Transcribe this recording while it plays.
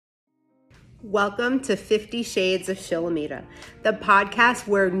Welcome to 50 Shades of Shilamida, the podcast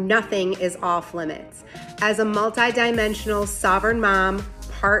where nothing is off limits. As a multidimensional sovereign mom,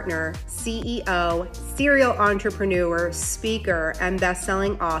 partner, CEO, serial entrepreneur, speaker, and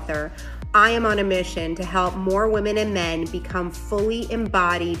best-selling author, I am on a mission to help more women and men become fully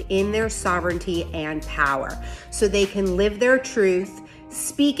embodied in their sovereignty and power so they can live their truth,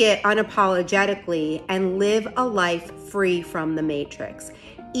 speak it unapologetically, and live a life free from the matrix.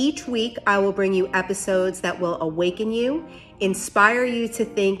 Each week, I will bring you episodes that will awaken you, inspire you to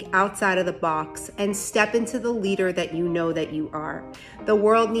think outside of the box, and step into the leader that you know that you are. The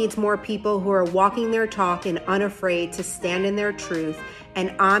world needs more people who are walking their talk and unafraid to stand in their truth,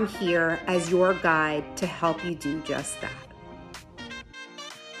 and I'm here as your guide to help you do just that.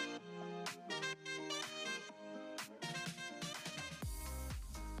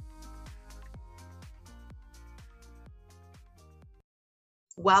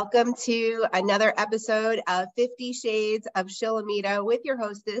 Welcome to another episode of 50 Shades of Shilamida with your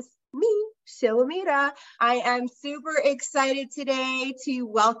hostess, me, Shilamida. I am super excited today to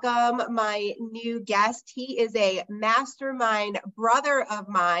welcome my new guest. He is a mastermind brother of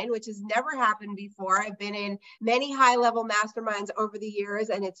mine, which has never happened before. I've been in many high-level masterminds over the years,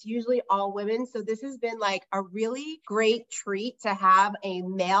 and it's usually all women. So this has been like a really great treat to have a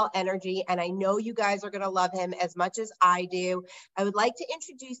male energy, and I know you guys are going to love him as much as I do. I would like to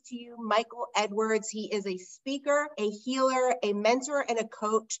introduce to you Michael Edwards. He is a speaker, a healer, a mentor, and a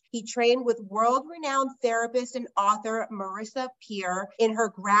coach. He trained with world-renowned therapist and author Marissa Peer in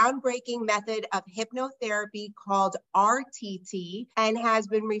her groundbreaking method of hypnotherapy called RTT and has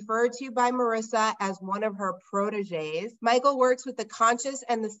been referred to by Marissa as one of her proteges. Michael works with the conscious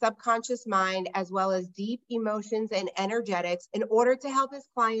and the subconscious mind, as well as deep emotions and energetics, in order to help his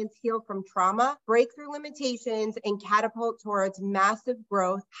clients heal from trauma, break through limitations, and catapult towards massive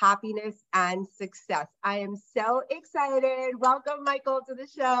growth, happiness, and success. I am so excited. Welcome, Michael, to the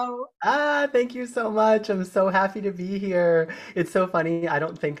show. Thank you so much. I'm so happy to be here. It's so funny. I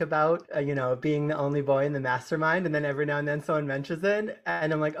don't think about, being the only boy in the mastermind, and then every now and then someone mentions it,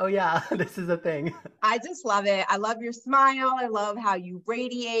 and I'm like, oh yeah, this is a thing. I just love it. I love your smile. I love how you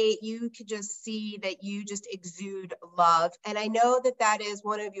radiate. You could just see that you just exude love. And I know that that is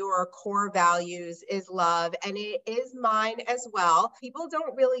one of your core values is love. And it is mine as well. People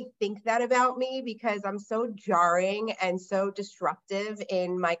don't really think that about me because I'm so jarring and so disruptive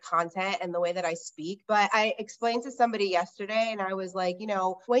in my content and the way that I speak. But I explained to somebody yesterday and I was like,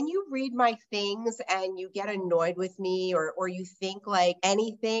 when you read my things and you get annoyed with me or you think like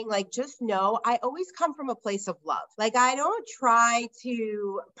anything, like just know I always come from a place of love. Like I don't try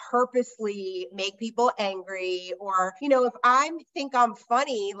to purposely make people angry or, if I think I'm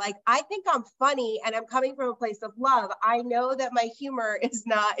funny, like I think I'm funny and I'm coming from a place of love. I know that my humor is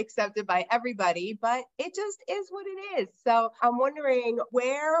not accepted by everybody, but it just is what it is. So I'm wondering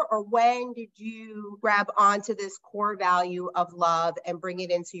where or when did you grab onto this core value of love and bring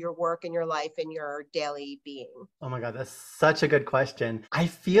it into your work and your life and your daily being? Oh my God, that's such a good question. I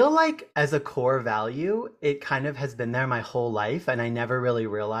feel like as a core value, it kind of has been there my whole life and I never really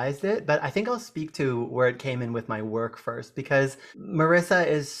realized it. But I think I'll speak to where it came in with my work first because Marissa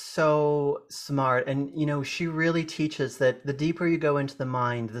is so smart and, she really teaches that the deeper you go into the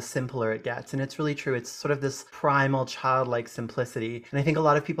mind, the simpler it gets. And it's really true. It's sort of this primal childlike simplicity. And I think a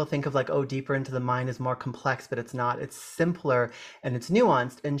lot of people think of like, oh, deeper into the mind is more complex, but it's not. It's simpler and it's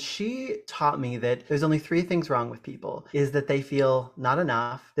nuanced. And she taught me that there's only three things wrong with people is that they feel not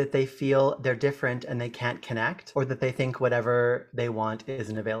enough, that they feel they're different and they can't connect, or that they think whatever they want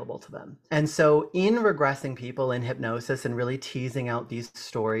isn't available to them. And so in regressing people in hypnosis and really teasing out these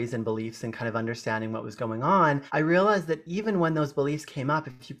stories and beliefs and kind of understanding what was going on, I realized that even when those beliefs came up,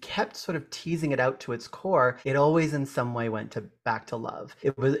 if you kept sort of teasing it out to its core, it always in some way went back to love.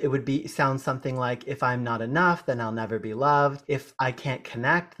 It would sound something like, if I'm not enough, then I'll never be loved. If I can't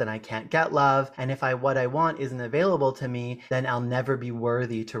connect, then I can't get love. And if what I want isn't available to me, then I'll never be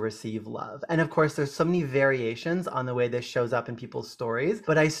worthy to receive love. And of course, there's so many variations on the way this shows up in people's stories.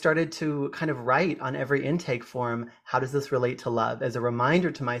 But I started to kind of write on every intake form, how does this relate to love? As a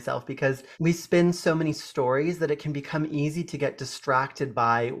reminder to myself, because we spin so many stories that it can become easy to get distracted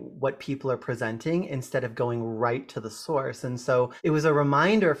by what people are presenting instead of going right to the source. And so so it was a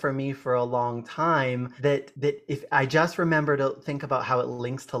reminder for me for a long time that if I just remember to think about how it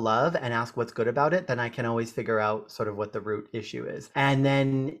links to love and ask what's good about it, then I can always figure out sort of what the root issue is. And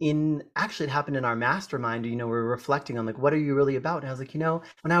then actually it happened in our mastermind, we're reflecting on like, what are you really about? And I was like,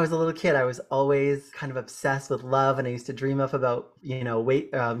 when I was a little kid, I was always kind of obsessed with love, and I used to dream up about,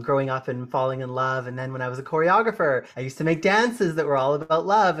 growing up and falling in love. And then when I was a choreographer, I used to make dances that were all about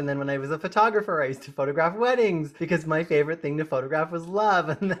love. And then when I was a photographer, I used to photograph weddings because my favorite thing to photograph was love.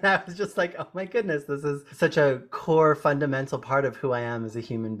 And then I was just like, oh my goodness, this is such a core fundamental part of who I am as a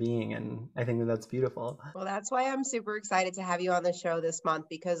human being. And I think that's beautiful. Well, that's why I'm super excited to have you on the show this month,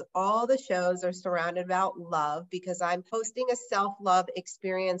 because all the shows are surrounded about love, because I'm hosting a self-love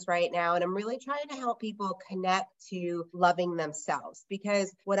experience right now. And I'm really trying to help people connect to loving themselves,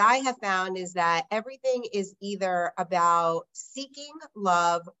 because what I have found is that everything is either about seeking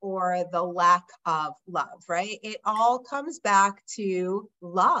love or the lack of love, right? It all comes back to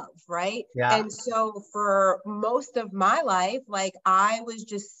love, right? Yeah. And so for most of my life, like I was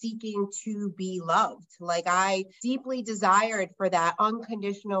just seeking to be loved. Like I deeply desired for that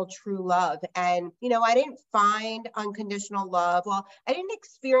unconditional true love. And, I didn't find unconditional love. Well, I didn't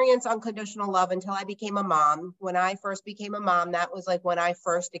experience unconditional love until I became a mom. When I first became a mom, that was like when I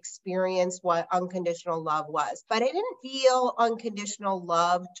first experienced what unconditional love was. But I didn't feel unconditional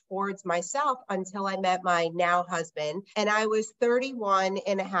love towards myself until I met my now husband. And I was 31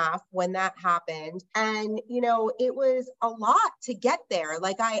 and a half when that happened. And, it was a lot to get there.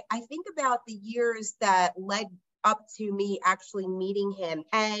 Like I think about the years that led up to me actually meeting him.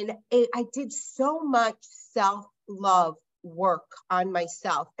 And I did so much self-love work on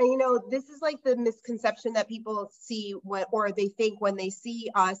myself. And this is like the misconception that people see or they think when they see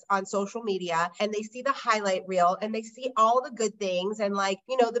us on social media and they see the highlight reel and they see all the good things and like,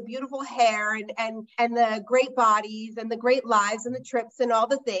 the beautiful hair and the great bodies and the great lives and the trips and all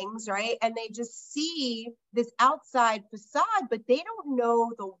the things, right? And they just see this outside facade, but they don't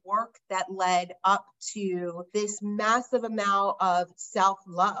know the work that led up to this massive amount of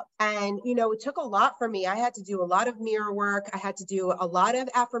self-love. And, it took a lot for me. I had to do a lot of mirror work. I had to do a lot of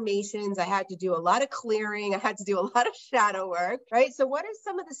affirmations. I had to do a lot of clearing. I had to do a lot of shadow work, right? So what is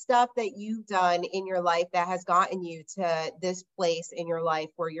some of the stuff that you've done in your life that has gotten you to this place in your life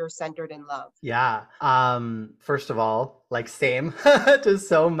where you're centered in love? Yeah. First of all, like same to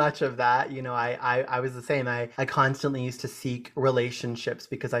so much of that, I was the same. I constantly used to seek relationships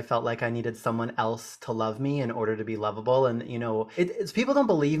because I felt like I needed someone else to love me in order to be lovable. And, it's people don't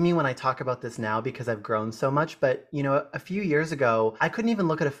believe me when I talk about this now because I've grown so much. But, a few years ago, I couldn't even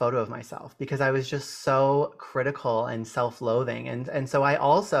look at a photo of myself because I was just so critical and self-loathing. And so I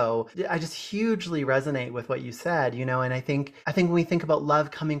just hugely resonate with what you said, and I think when we think about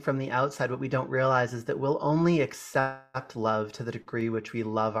love coming from the outside, what we don't realize is that we'll only accept love to the degree which we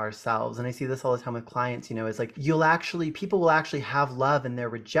love ourselves. And I see this all the time with clients, it's like people will actually have love and they're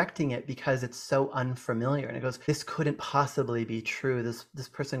rejecting it because it's so unfamiliar. And it goes, this couldn't possibly be true. This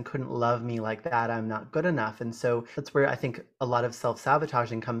person couldn't love me like that. I'm not good enough. And so that's where I think a lot of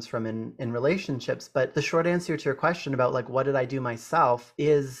self-sabotaging comes from in relationships. But the short answer to your question about like, what did I do myself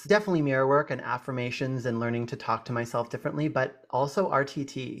is definitely mirror work and affirmations and learning to talk to myself differently, but also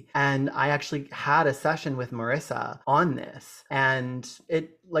RTT. And I actually had a session with Marissa on this, and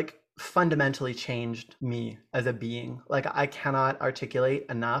it like fundamentally changed me as a being. Like I cannot articulate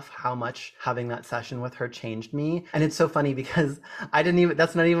enough how much having that session with her changed me. And it's so funny because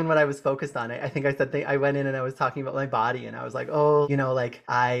that's not even what I was focused on. I think I said I went in and I was talking about my body and I was like, oh, like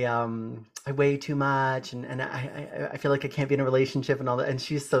I weigh too much and I feel like I can't be in a relationship and all that. And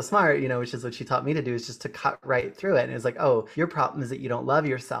she's so smart, which is what she taught me to do, is just to cut right through it. And it's like, oh, your problem is that you don't love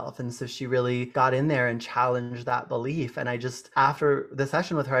yourself. And so she really got in there and challenged that belief. And after the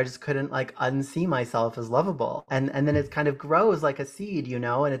session with her, I just couldn't like unsee myself as lovable. And then it kind of grows like a seed,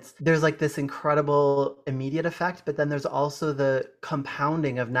 and there's like this incredible immediate effect, but then there's also the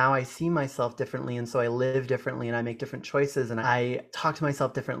compounding of now I see myself differently. And so I live differently and I make different choices and I talk to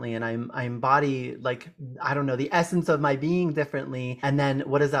myself differently and I embody, like, I don't know, the essence of my being differently. And then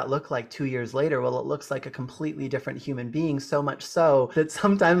what does that look like 2 years later? Well, it looks like a completely different human being, so much so that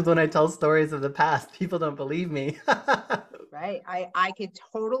sometimes when I tell stories of the past, people don't believe me. Right. I could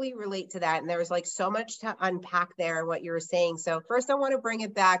totally relate to that. And there was like so much to unpack there, what you were saying. So first I want to bring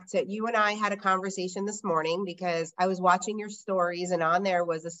it back to you and I had a conversation this morning because I was watching your stories and on there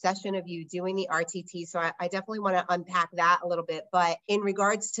was a session of you doing the RTT. So I definitely want to unpack that a little bit. But in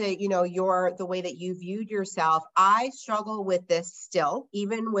regards to, the way that you viewed yourself, I struggle with this still,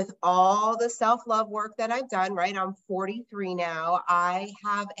 even with all the self-love work that I've done, right? I'm 43 now. I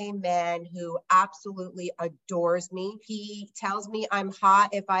have a man who absolutely adores me. He tells me I'm hot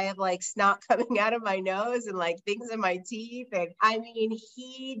if I have like snot coming out of my nose and like things in my teeth. And I mean,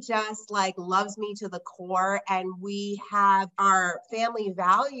 he just like loves me to the core. And we have our family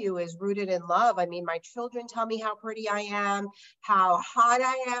value is rooted in love. I mean, my children tell me how pretty I am, how hot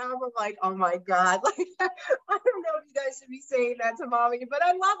I am. I'm like, oh my God. Like, I don't know if you guys should be saying that to mommy, but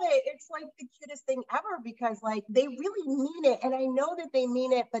I love it. It's like the cutest thing ever because like they really mean it. And I know that they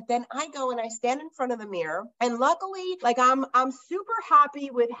mean it, but then I go and I stand in front of the mirror. And luckily, like I'm super happy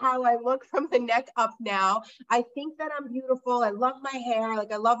with how I look from the neck up now. I think that I'm beautiful. I love my hair.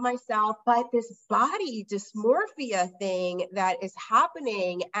 Like I love myself, but this body dysmorphia thing that is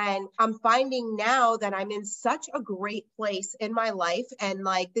happening. And I'm finding now that I'm in such a great place in my life. And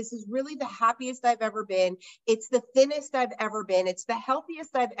like, this is really the happiest I've ever been. It's the thinnest I've ever been. It's the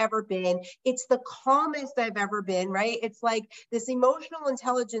healthiest I've ever been. It's the calmest I've ever been, right? It's like this emotional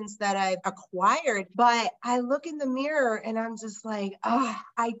intelligence that I've acquired. But I look in the mirror and I'm just like,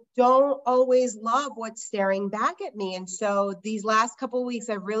 I don't always love what's staring back at me. And so these last couple of weeks,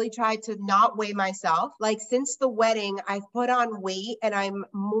 I've really tried to not weigh myself. Like since the wedding, I've put on weight and I'm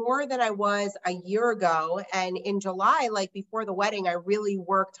more than I was a year ago. And in July, like before the wedding, I really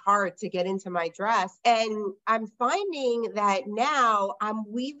worked hard to get into my dress. And I'm finding that now I'm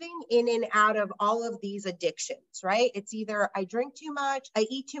weaving in and out of all of these addictions, right? It's either I drink too much, I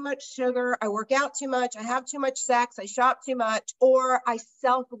eat too much sugar, I work out too much, I have too much sex, I shop too much, or I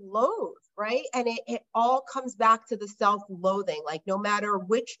self-loathe. Right. And it all comes back to the self-loathing. Like no matter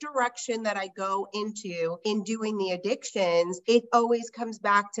which direction that I go into in doing the addictions, it always comes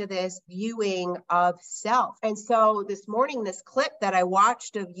back to this viewing of self. And so this morning, this clip that I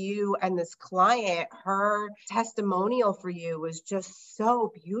watched of you and this client, her testimonial for you was just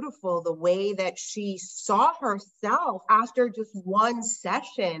so beautiful. The way that she saw herself after just one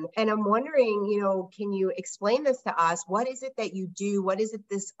session. And I'm wondering, can you explain this to us? What is it that you do? What is it,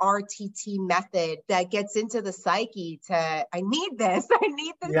 this RTT method that gets into the psyche I need this. I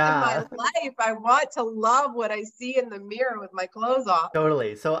need this in my life. I want to love what I see in the mirror with my clothes off.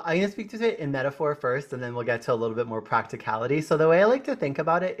 Totally. So I'm going to speak to it in metaphor first, and then we'll get to a little bit more practicality. So the way I like to think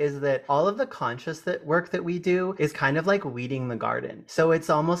about it is that all of the conscious work that we do is kind of like weeding the garden. So it's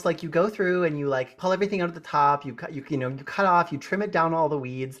almost like you go through and you like pull everything out of the top, you cut off, you trim it down all the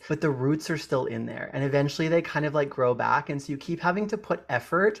weeds, but the roots are still in there. And eventually they kind of like grow back. And so you keep having to put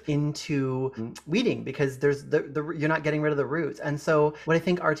effort into weeding because there's you're not getting rid of the roots. And so what I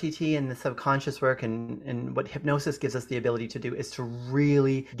think RTT and the subconscious work and what hypnosis gives us the ability to do is to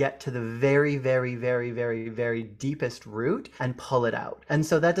really get to the very, very, very, very, very deepest root and pull it out. And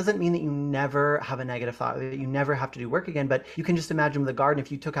so that doesn't mean that you never have a negative thought, that you never have to do work again, but you can just imagine with the garden,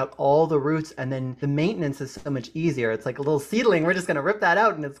 if you took out all the roots and then the maintenance is so much easier. It's like a little seedling, we're just going to rip that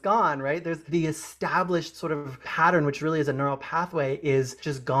out and it's gone, right? There's the established sort of pattern, which really is a neural pathway, is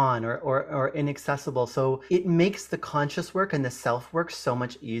just gone or inaccessible. So it makes the conscious work and the self work so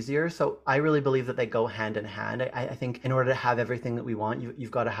much easier. So I really believe that they go hand in hand. I think in order to have everything that we want,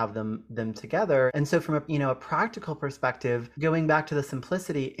 you've got to have them together. And so from a practical perspective, going back to the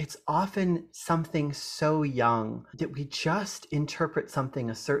simplicity, it's often something so young that we just interpret something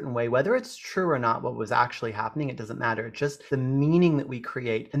a certain way, whether it's true or not, what was actually happening, it doesn't matter. It's just the meaning that we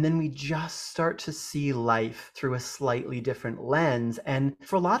create. And then we just start to see life through a slightly different lens. And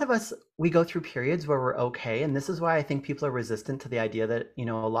for a lot of us, we go through periods where we're okay. And this is why I think people are resistant to the idea that,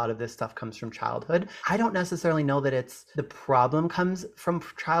 a lot of this stuff comes from childhood. I don't necessarily know that it's the problem comes from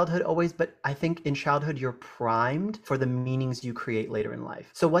childhood always, but I think in childhood, you're primed for the meanings you create later in life.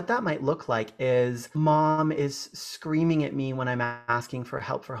 So what that might look like is mom is screaming at me when I'm asking for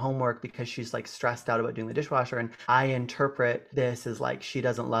help for homework because she's like stressed out about doing the dishwasher. And I interpret this as like, she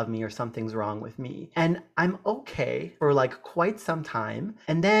doesn't love me or something's wrong with me. And I'm okay for like quite some time.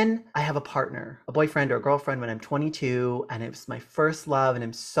 And then I have a partner, a boyfriend or a girlfriend when I'm 22, and it was my first love and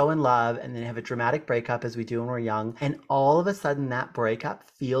I'm so in love, and then I have a dramatic breakup as we do when we're young. And all of a sudden that breakup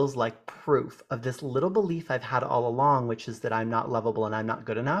feels like proof of this little belief I've had all along, which is that I'm not lovable and I'm not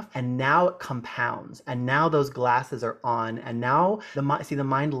good enough. And now it compounds. And now those glasses are on. And now the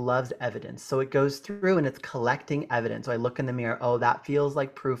mind loves evidence. So it goes through and it's collecting evidence. So I look in the mirror, oh, that feels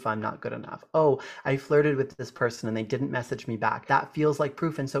like proof I'm not good enough. Oh, I flirted with this person and they didn't message me back. That feels like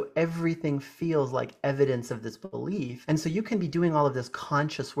proof. And so every everything feels like evidence of this belief. And so you can be doing all of this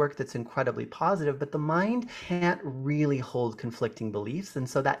conscious work that's incredibly positive, but the mind can't really hold conflicting beliefs. And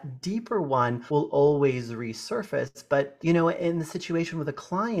so that deeper one will always resurface. But, in the situation with a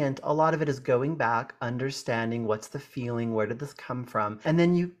client, a lot of it is going back, understanding what's the feeling, where did this come from? And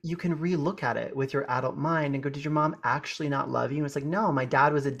then you can relook at it with your adult mind and go, did your mom actually not love you? And it's like, no, my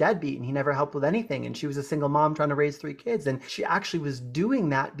dad was a deadbeat and he never helped with anything. And she was a single mom trying to raise 3 kids. And she actually was doing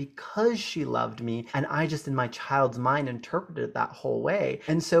that because she loved me. And I just, in my child's mind, interpreted it that whole way.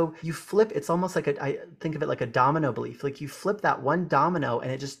 And so you flip, it's almost like I think of it like a domino belief. Like you flip that one domino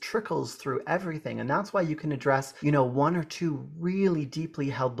and it just trickles through everything. And that's why you can address, 1 or 2 really deeply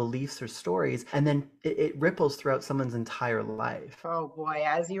held beliefs or stories. And then it ripples throughout someone's entire life. Oh boy,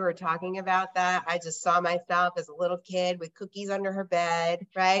 as you were talking about that, I just saw myself as a little kid with cookies under her bed,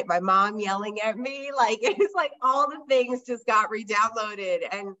 right? My mom yelling at me, like it's like all the things just got re-downloaded.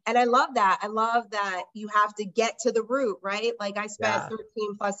 And I love that. I love that you have to get to the root, right? Like I spent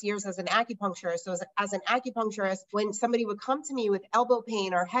 13 plus years as an acupuncturist. So as an acupuncturist, when somebody would come to me with elbow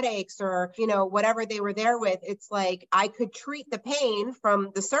pain or headaches or, whatever they were there with, it's like I could treat the pain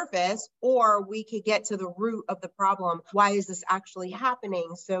from the surface, or we could get to the root of the problem. Why is this actually happening?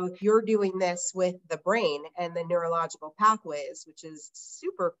 So you're doing this with the brain and the neurological pathways, which is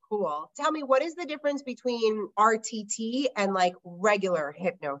super cool. Tell me, what is the difference between RTT and like regular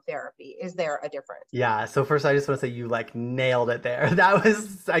hypnotherapy? Is there a difference? Yeah. So first, I just want to say you like nailed it there.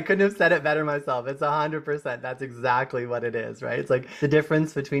 I couldn't have said it better myself. It's 100%. That's exactly what it is, right? It's like the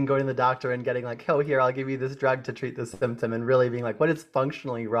difference between going to the doctor and getting like, oh, here, I'll give you this drug to treat this symptom, and really being like, what is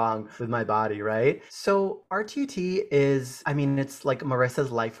functionally wrong with my body, right? So RTT is, it's like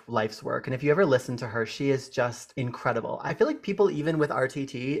Marissa's life's work. And if you ever listen to her, she is just incredible. I feel like people, even with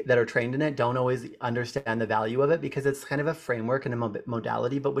RTT that are trained in it, don't always understand the value of it because it's kind of a framework and a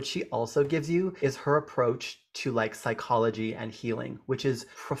modality. But what she also gives you is her approach to like psychology and healing, which is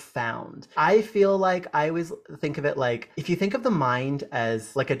profound. I feel like I always think of it like, if you think of the mind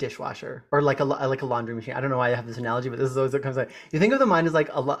as like a dishwasher or like a laundry machine. I don't know why I have this analogy, but this is always what comes out. You think of the mind as like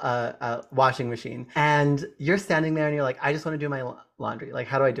a washing machine, and you're standing there and you're like, I just want to do my laundry. Like,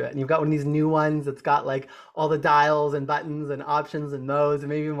 how do I do it? And you've got one of these new ones that's got like all the dials and buttons and options and modes and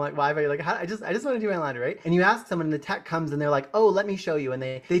maybe even like Wi-Fi. You're like, I just want to do my laundry, right? And you ask someone and the tech comes and they're like, oh, let me show you. And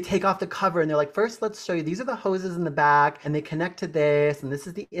they take off the cover and they're like, first, let's show you. These are the hoses in the back and they connect to this. And this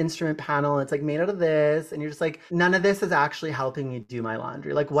is the instrument panel. And it's like made out of this. And you're just like, none of this is actually helping me do my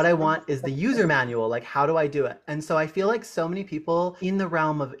laundry. Like what I want is the user manual. Like, how do I do it? And so I feel like so many people in the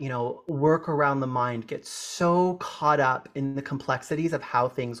realm of, work around the mind get so caught up in the complexities of how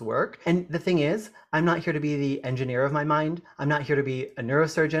things work. And the thing is, I'm not here to be the engineer of my mind. I'm not here to be a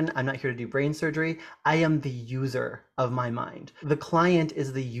neurosurgeon. I'm not here to do brain surgery. I am the user of my mind. The client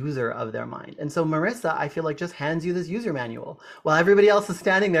is the user of their mind. And so Marissa, I feel like, just hands you this user manual while everybody else is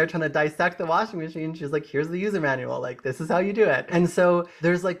standing there trying to dissect the washing machine. She's like, here's the user manual. Like, this is how you do it. And so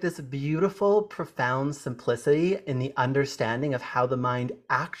there's like this beautiful, profound simplicity in the understanding of how the mind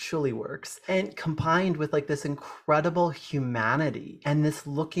actually works, and combined with like this incredible humanity and this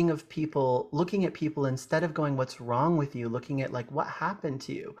looking at people instead of going, what's wrong with you? Looking at like, what happened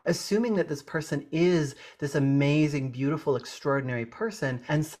to you? Assuming that this person is this amazing, beautiful, extraordinary person,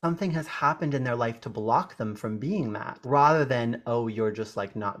 and something has happened in their life to block them from being that, rather than, oh, you're just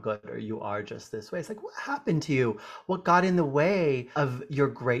like not good, or you are just this way. It's like, what happened to you? What got in the way of your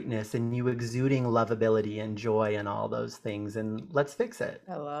greatness and you exuding lovability and joy and all those things? And let's fix it.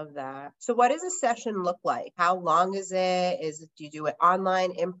 I love that. So what does a session look like? How long is it? Do you do it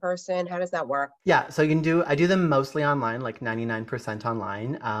online, in person? How does that work? Yeah, so I do them mostly online, like 99%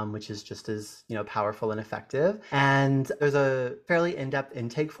 online, which is just as, powerful and effective. And there's a fairly in-depth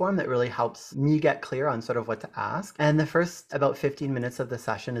intake form that really helps me get clear on sort of what to ask. And the first about 15 minutes of the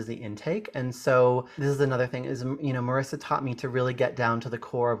session is the intake. And so this is another thing is, Marissa taught me to really get down to the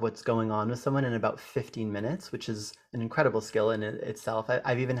core of what's going on with someone in about 15 minutes, which is an incredible skill in itself.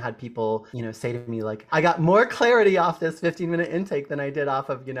 I've even had people, say to me like, I got more clarity off this 15-minute intake than I did off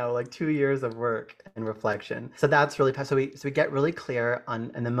of, like 2 years of work and reflection. So that's really, so we get really clear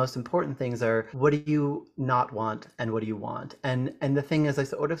on, and the most important things are, what do you not want and what do you want? And the thing is, I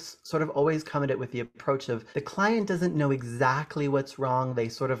sort of always come at it with the approach of the client doesn't know exactly what's wrong. They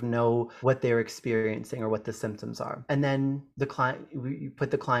sort of know what they're experiencing or what the symptoms are. And then we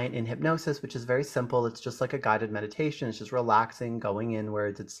put the client in hypnosis, which is very simple. It's just like a guided meditation. It's just relaxing, going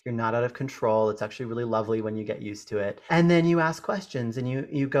inwards. You're not out of control. It's actually really lovely when you get used to it. And then you ask questions and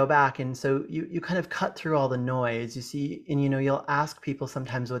you go back. And so you you kind of cut through all the noise. You see, and you'll ask people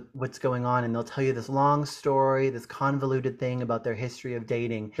sometimes what's going on, and they'll tell you this long story, this convoluted thing about their history of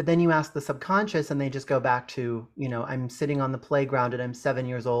dating. But then you ask the subconscious and they just go back to, I'm sitting on the playground and I'm 7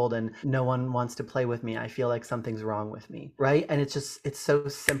 years old and no one wants to play with me. I feel like something's wrong with me, right? And it's so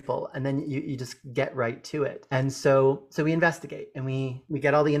simple. And then you just get right to it. And so we investigate and we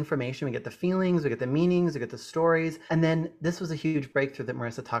get all the information, we get the feelings, we get the meanings, we get the stories. And then this was a huge breakthrough that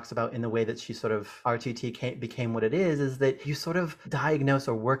Marissa talks about in the way that she sort of RTT became what it is that you sort of diagnose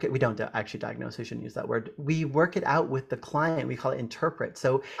or work it. We don't actually diagnose, I shouldn't use that word. We work it out with the client. We call it interpret.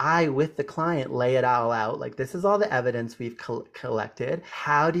 So I, with the client, lay it all out. Like, this is all the evidence we've collected.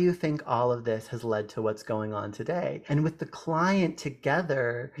 How do you think all of this has led to what's going on today? And with the client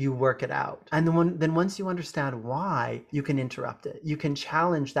together, you work it out. And then once you understand why, you can interrupt it. You can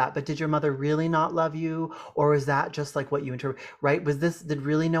challenge that. But did your mother really not love you? Or is that just like what you interpret, right? Did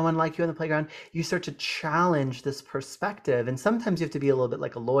really no one like you on the playground? You start to challenge this perspective. And sometimes you have to be a little bit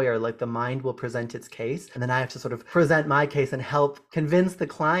like a lawyer, like the mind will present its case. And then I have to sort of present my case and help convince the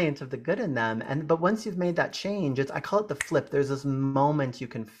client of the good in them. But once you've made that change, I call it the flip. There's this moment you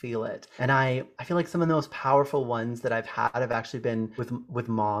can feel it. And I feel like some of the most powerful ones that I've had have actually been with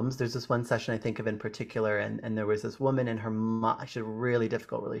moms. There's this one session I think of in particular, and there was this woman and her mom. She had a really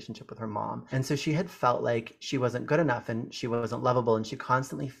difficult relationship with her mom. And so she had felt like she wasn't good enough and she wasn't lovable, and she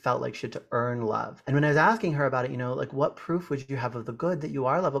constantly felt like she had to earn love. And when I was asking her about it, like, what proof would you have of the good that you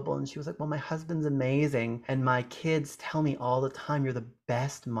are lovable? And she was like, well, my husband's amazing and my kids tell me all the time you're the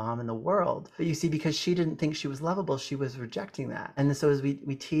best mom in the world. But you see, because she didn't think she was lovable, she was rejecting that. And so as we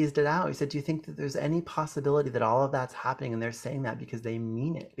teased it out, we said, do you think that there's any possibility that all of that's happening and they're saying that because they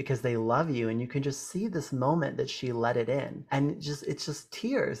mean it, because they love you? And you can just see this moment that she let it in, and it's just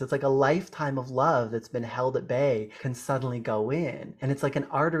tears. It's like a lifetime of love that's been held at bay can suddenly go in, and it's like an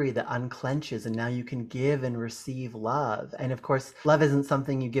artery that unclenches, and now you can give and receive love. And of course, love isn't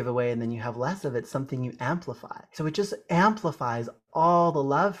something you give away and then you have less of it. It's something you amplify. So it just amplifies all the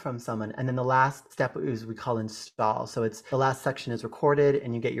love from someone. And then the last step is we call install. So it's the last section is recorded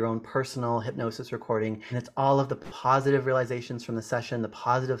and you get your own personal hypnosis recording. And it's all of the positive realizations from the session, the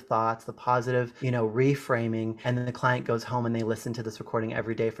positive thoughts, the positive, reframing. And then the client goes home and they listen to this recording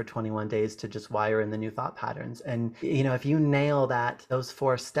every day for 21 days to just wire in the new thought patterns. And, if you nail those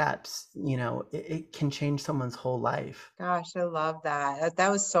 4 steps, it can change someone's whole life. Gosh, I love that.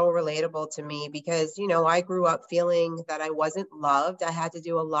 That was so relatable to me because, I grew up feeling that I wasn't loved. I had to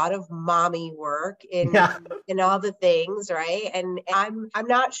do a lot of mommy work in all the things, right? And I'm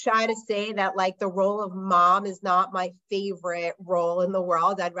not shy to say that like the role of mom is not my favorite role in the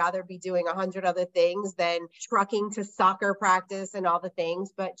world. I'd rather be doing 100 other things than trucking to soccer practice and all the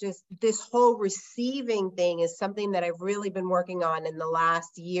things. But just this whole receiving thing is something that I've really been working on in the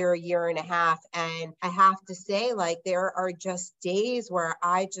last year and a half. And I have to say, like, there are just days where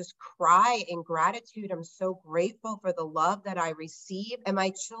I just cry in gratitude. I'm so grateful for the love that I receive. And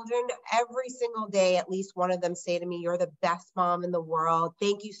my children, every single day, at least one of them say to me, you're the best mom in the world.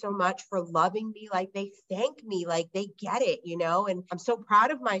 Thank you so much for loving me. Like, they thank me, like they get it, and I'm so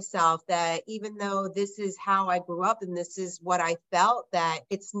proud of myself that even though this is how I grew up and this is what I felt, that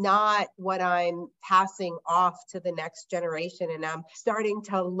it's not what I'm passing off to the next generation. And I'm starting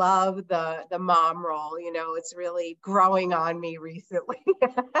to love the mom role, it's really growing on me recently.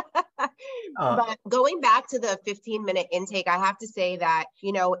 But going back to the 15-minute intake, I have to say that,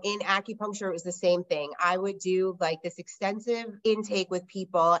 in acupuncture, it was the same thing. I would do like this extensive intake with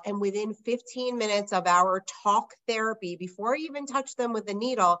people, and within 15 minutes of our talk therapy, before I even touched them with the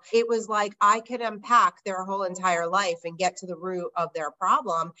needle, it was like I could unpack their whole entire life and get to the root of their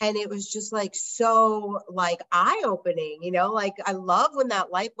problem. And it was just like so like eye-opening, like I love when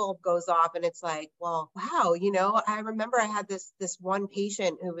that light bulb goes off and it's like, well, wow, I remember I had this one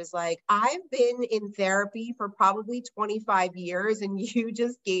patient who was like, I've been in therapy for probably 25 years and you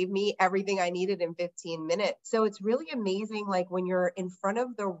just gave me everything I needed in 15 minutes. So it's really amazing, like when you're in front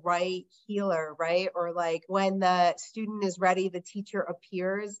of the right healer, right? Or like when the student is ready, the teacher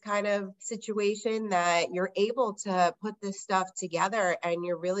appears kind of situation, that you're able to put this stuff together and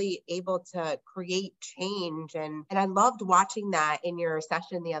you're really able to create change. And I loved watching that in your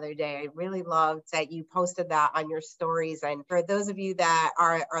session the other day. I really loved that you posted that on your stories. And for those of you that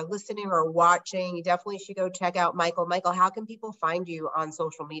are listening or watching, you definitely should go check out Michael. Michael, how can people find you on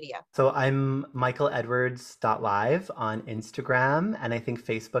social media? So I'm michaeledwards.live on Instagram and I think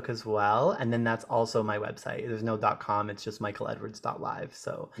Facebook as well. And then that's also my website. There's no .com. It's just michaeledwards.live.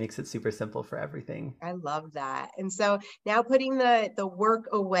 So it makes it super simple for everything. I love that. And so now putting the work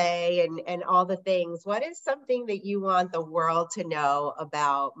away and all the things, what is something that you want the world to know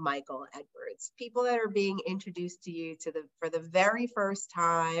about Michael Edwards? words, people that are being introduced to you for the very first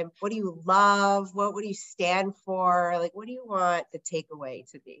time. What do you love? What do you stand for? Like, what do you want the takeaway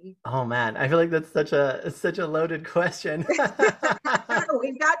to be? Oh man, I feel like that's such a loaded question.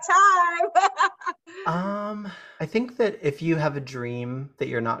 We've got time. I think that if you have a dream that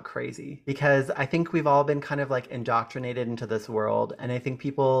you're not crazy, because I think we've all been kind of like indoctrinated into this world. And I think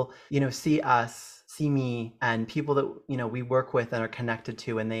people, see us, see me, and people that, we work with and are connected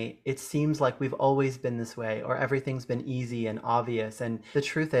to, and it seems like we've always been this way, or everything's been easy and obvious. And the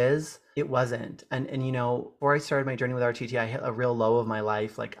truth is, it wasn't. And before I started my journey with RTT, I hit a real low of my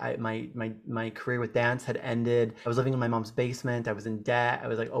life. Like my career with dance had ended. I was living in my mom's basement. I was in debt. I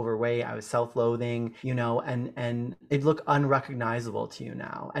was like overweight. I was self-loathing, and it looked unrecognizable to you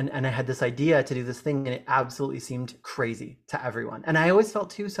now. And I had this idea to do this thing, and it absolutely seemed crazy to everyone. And I always felt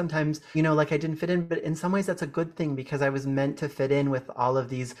too sometimes, like I didn't fit in, but in some ways that's a good thing, because I was meant to fit in with all of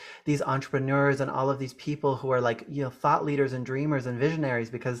these entrepreneurs and all of these people who are like, thought leaders and dreamers and visionaries,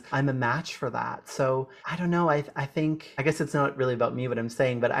 because I'm a match for that. So I don't know. I think, I guess it's not really about me what I'm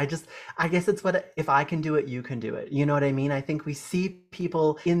saying, but I guess it's if I can do it, you can do it. You know what I mean? I think we see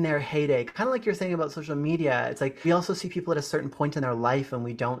people in their heyday, kind of like you're saying about social media. It's like we also see people at a certain point in their life and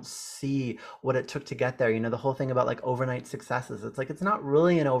we don't see what it took to get there. The whole thing about like overnight successes. It's like, it's not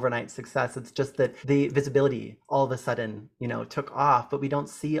really an overnight success. It's just that the visibility all of a sudden, took off, but we don't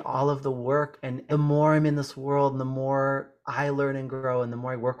see all of the work. And the more I'm in this world and the more I learn and grow, and the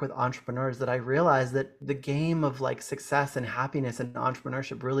more I work with entrepreneurs, that I realize that the game of like success and happiness and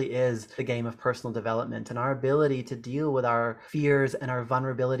entrepreneurship really is the game of personal development, and our ability to deal with our fears and our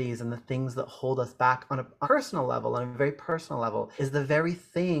vulnerabilities and the things that hold us back on a personal level, on a very personal level, is the very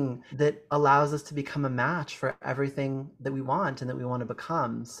thing that allows us to become a match for everything that we want and that we want to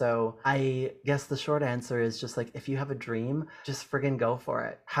become. So I guess the short answer is just like, if you have a dream, just friggin' go for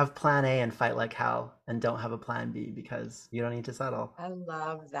it. Have plan A and fight like hell, and don't have a plan B, because you don't need to settle. I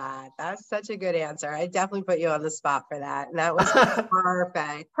love that. That's such a good answer. I definitely put you on the spot for that. And that was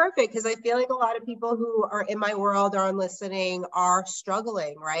perfect. Perfect. Because I feel like a lot of people who are in my world or listening are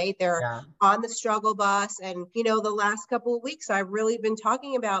struggling, right? They're on the struggle bus. And, the last couple of weeks, I've really been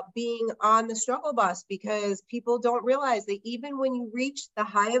talking about being on the struggle bus, because people don't realize that even when you reach the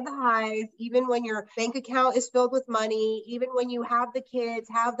high of the highs, even when your bank account is filled with money, even when you have the kids,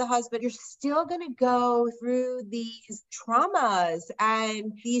 have the husband, you're still going to go through these traumas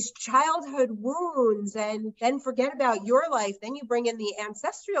and these childhood wounds, and then forget about your life. Then you bring in the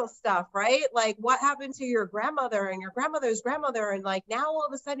ancestral stuff, right? Like what happened to your grandmother and your grandmother's grandmother, and like now all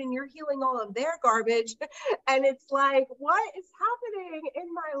of a sudden you're healing all of their garbage. And it's like, what is happening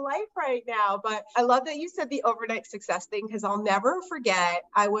in my life right now? But I love that you said the overnight success thing, because I'll never forget,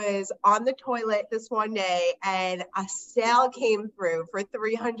 I was on the toilet this one day and a sale came through for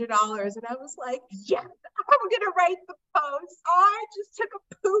 $300, and I was like, yes, I'm gonna write the post. I just took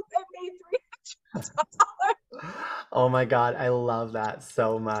a poop and made $300. Oh my God, I love that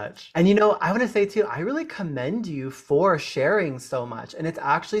so much. And I want to say too, I really commend you for sharing so much. And it's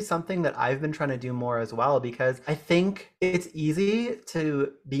actually something that I've been trying to do more as well, because I think it's easy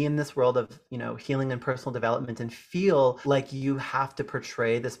to be in this world of, healing and personal development and feel like you have to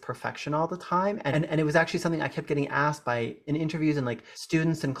portray this perfection all the time. And it was actually something I kept getting asked in interviews and like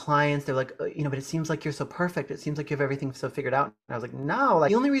students and clients. They're like, but it seems like you're so perfect. It seems like you have everything so figured out. And I was like, no, like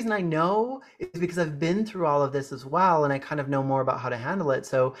the only reason I know is because I've been through all of this as well, and I kind of know more about how to handle it.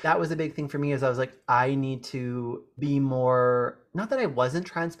 So that was a big thing for me, is I was like, I need to be more, not that I wasn't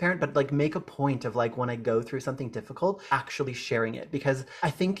transparent, but like make a point of like when I go through something difficult, actually sharing it. Because I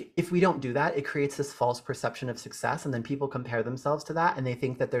think if we don't do that, it creates this false perception of success, and then people compare themselves to that and they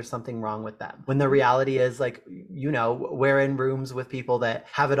think that there's something wrong with them. When the reality is like, we're in rooms with people that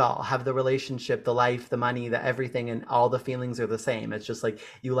have it all, have the relationship, the life, the money, the everything, and all the feelings are the same. It's just like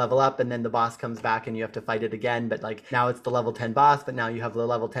you level up and then the boss comes back and you have to fight it again. But like now it's the level 10 boss, but now you have the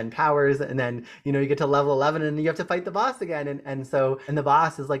level 10 powers, and then, you get to level 11 and you have to fight the boss again. And the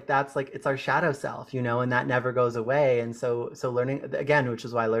boss is like, that's like, it's our shadow self, and that never goes away. And so learning again, which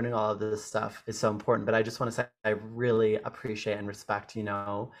is why learning all of this stuff is so important. But I just want to say, I really appreciate and respect,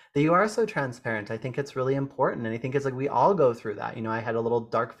 that you are so transparent. I think it's really important. And I think it's like, we all go through that. I had a little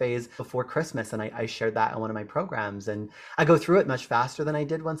dark phase before Christmas, and I shared that in one of my programs, and I go through it much faster than I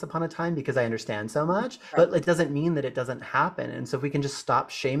did once upon a time, because I understand so much, but it doesn't mean that it doesn't happen. And so if we can just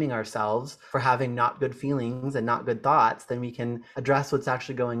stop shaming ourselves for having not good feelings and not good thoughts, then we can can address what's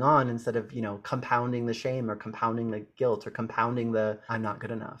actually going on instead of, compounding the shame or compounding the guilt or compounding the I'm not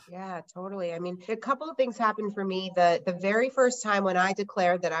good enough. Yeah, totally. I mean, a couple of things happened for me. The very first time when I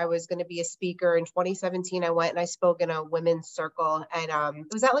declared that I was going to be a speaker in 2017, I went and I spoke in a women's circle, and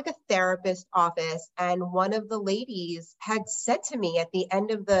it was at like a therapist office. And one of the ladies had said to me at the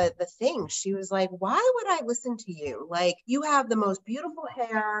end of the thing, she was like, "Why would I listen to you? Like, you have the most beautiful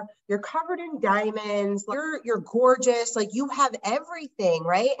hair, you're covered in diamonds, you're gorgeous, like you have everything,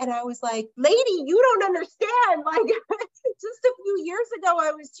 right?" And I was like, "Lady, you don't understand. Like, just a few years ago,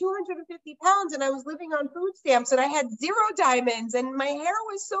 I was 250 pounds and I was living on food stamps and I had zero diamonds and my hair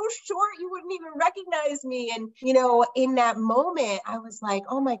was so short, you wouldn't even recognize me." And, in that moment, I was like,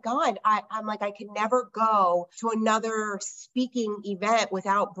 oh my God, I'm like, I could never go to another speaking event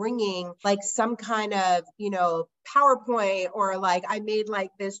without bringing like some kind of, PowerPoint, or like I made like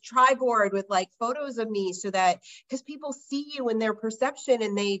this triboard with like photos of me, so that because people see you in their perception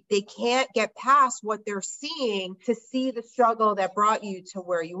and they can't get past what they're seeing to see the struggle that brought you to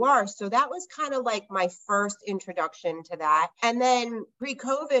where you are. So that was kind of like my first introduction to that. And then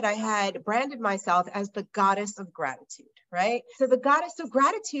pre-COVID, I had branded myself as the goddess of gratitude. Right. So the goddess of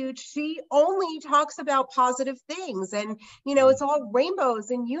gratitude, she only talks about positive things. And, it's all rainbows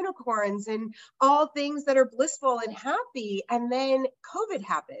and unicorns and all things that are blissful and happy. And then COVID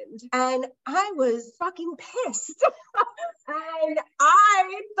happened and I was fucking pissed. And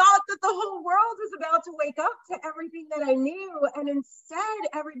I thought that the whole world was about to wake up to everything that I knew. And instead,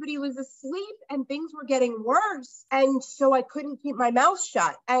 everybody was asleep and things were getting worse. And so I couldn't keep my mouth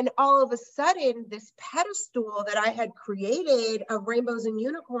shut. And all of a sudden, this pedestal that I had created of rainbows and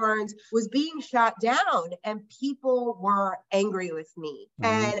unicorns was being shot down. And people were angry with me.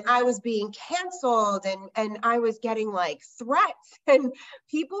 And I was being canceled and I was getting like threats. And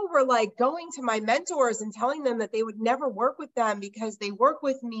people were like going to my mentors and telling them that they would never work with them because they work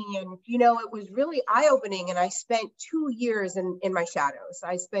with me. And, it was really eye-opening. And I spent 2 years in my shadows.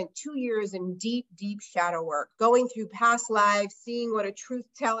 I spent 2 years in deep, deep shadow work, going through past lives, seeing what a truth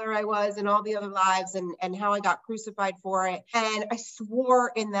teller I was in all the other lives and how I got crucified for it. And I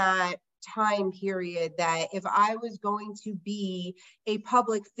swore in that time period that if I was going to be a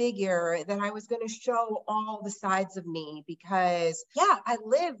public figure, that I was going to show all the sides of me, because I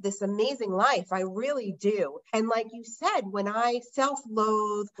live this amazing life. I really do. And like you said, when I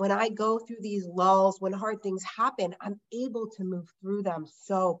self-loathe, when I go through these lulls, when hard things happen, I'm able to move through them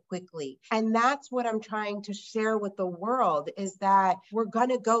so quickly. And that's what I'm trying to share with the world, is that we're going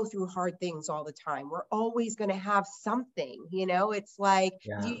to go through hard things all the time. We're always going to have something, it's like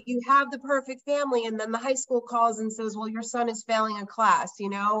you have the perfect family, and then the high school calls and says, well, your son is failing a class,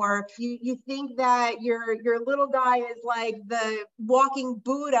 or you think that your little guy is like the walking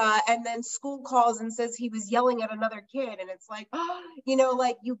Buddha, and then school calls and says he was yelling at another kid, and it's like,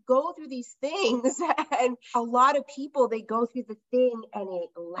 like you go through these things, and a lot of people, they go through the thing and it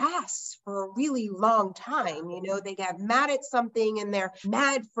lasts for a really long time. They get mad at something and they're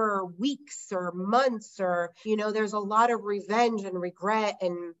mad for weeks or months, or there's a lot of revenge and regret.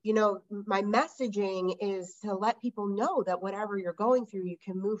 And my messaging is to let people know that whatever you're going through, you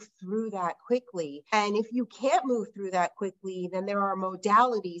can move through that quickly. And if you can't move through that quickly, then there are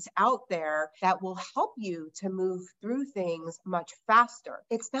modalities out there that will help you to move through things much faster.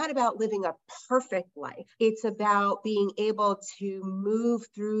 It's not about living a perfect life. It's about being able to move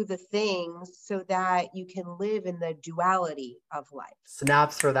through the things so that you can live in the duality of life.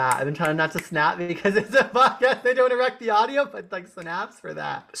 Snaps for that. I've been trying not to snap because it's a podcast. They don't want to wreck the audio, but like snaps for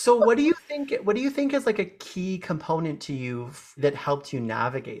that. So what do you think is like a key component to you that helped you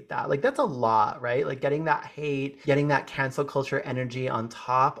navigate that? Like that's a lot, right? Like getting that hate, getting that cancel culture energy on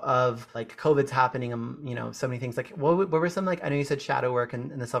top of like COVID's happening and so many things. Like what were some, like, I know you said shadow work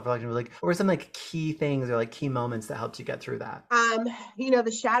and the self-reflection, but like what were some like key things or like key moments that helped you get through that?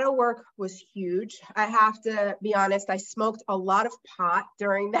 The shadow work was huge. I have to be honest, I smoked a lot of pot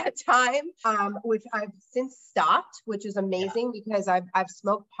during that time, which I've since stopped, which is amazing because I've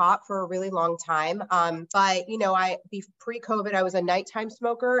smoked pot for a really long time. But pre-COVID, I was a nighttime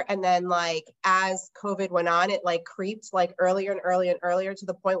smoker. And then like, as COVID went on, it like creeped like earlier and earlier and earlier, to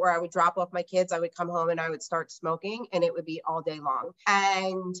the point where I would drop off my kids, I would come home and I would start smoking, and it would be all day long.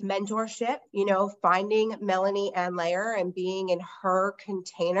 And mentorship, finding Melanie Ann Layer and being in her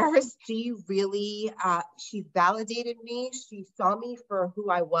containers, she really, she validated me. She saw me for who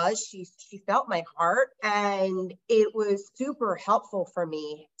I was. She felt my heart, and it was super helpful for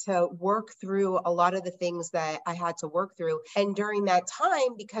me to work through a lot of the things that I had to work through. And during that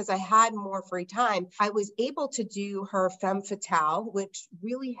time, because I had more free time, I was able to do her femme fatale, which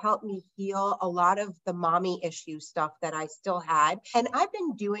really helped me heal a lot of the mommy issue stuff that I still had. And I've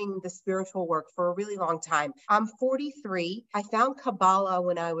been doing the spiritual work for a really long time. I'm 43. I found Kabbalah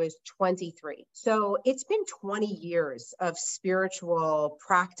when I was 23. So it's been 20 years of spiritual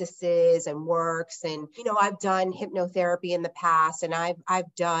practices and works. And, I've done hypnotherapy in the past, and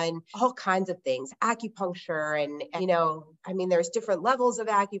I've done all kinds of things, acupuncture, and there's different levels of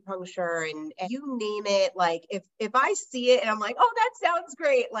acupuncture, and you name it. Like if I see it and I'm like, oh, that sounds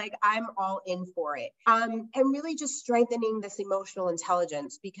great, like I'm all in for it. And really just strengthening this emotional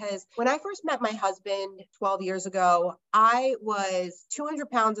intelligence, because when I first met my husband 12 years ago, I was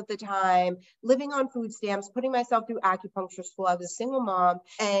 200 pounds at the time, living on food stamps, putting myself through acupuncture school. I was a single mom.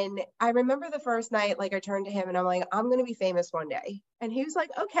 And I remember the first night, like I turned to him and I'm like, I'm going to be famous one day. And he was like,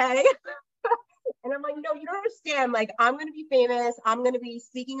 okay. And I'm like, no, you don't understand. Like, I'm going to be famous. I'm going to be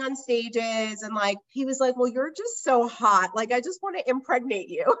speaking on stages. And like, he was like, well, you're just so hot. Like, I just want to impregnate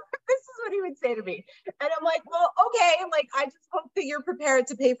you. This is what he would say to me. And I'm like, well, okay. Like, I just hope that you're prepared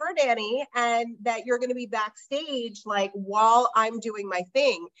to pay for a nanny and that you're going to be backstage, like while I'm doing my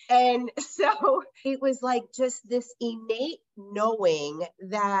thing. And so it was like just this innate knowing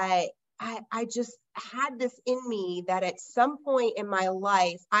that I just had this in me that at some point in my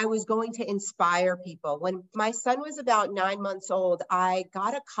life, I was going to inspire people. When my son was about 9 months old, I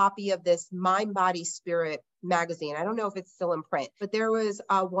got a copy of this Mind, Body, Spirit magazine. I don't know if it's still in print, but there was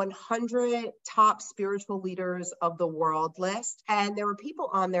a 100 top spiritual leaders of the world list. And there were people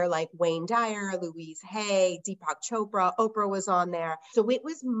on there like Wayne Dyer, Louise Hay, Deepak Chopra, Oprah was on there. So it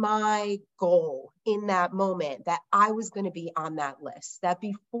was my goal in that moment that I was going to be on that list, that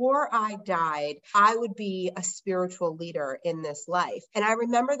before I died, I would be a spiritual leader in this life. And I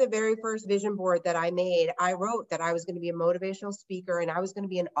remember the very first vision board that I made, I wrote that I was going to be a motivational speaker and I was going to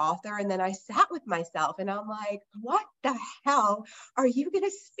be an author. And then I sat with myself and I'm like, what the hell are you going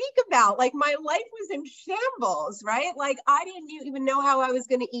to speak about? Like my life was in shambles, right? Like I didn't even know how I was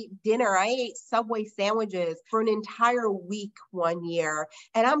going to eat dinner. I ate Subway sandwiches for an entire week one year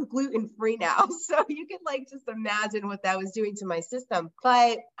and I'm gluten-free now. So you can like just imagine what that was doing to my system.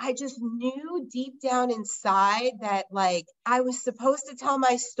 But I just knew deep down inside that like I was supposed to tell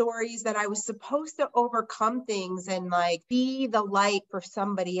my stories, that I was supposed to overcome things and like be the light for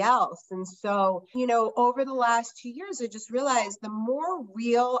somebody else. And so, over the last 2 years, I just realized the more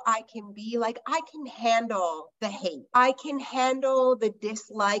real I can be, like I can handle the hate. I can handle the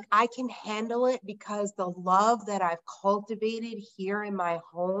dislike. I can handle it because the love that I've cultivated here in my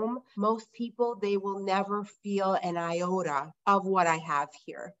home, most people, they will never feel an iota of what I have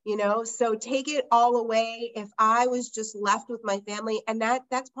here, So take it all away. If I was just left with my family, and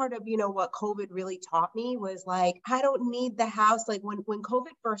that's part of, what COVID really taught me was like, I don't need the house. Like when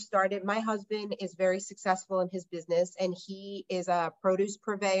COVID first started, my husband is very successful in his business and he is a produce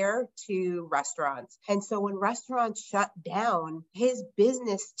purveyor to restaurants. And so when restaurants shut down, his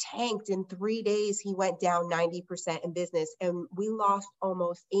business tanked in 3 days. He went down 90% in business and we lost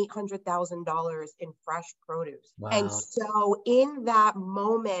almost $800,000 in fresh produce. Wow. And so in that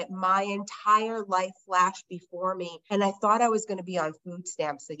moment, my entire life flashed before me and I thought I was going to be on food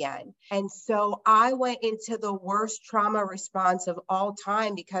stamps again. And so I went into the worst trauma response of all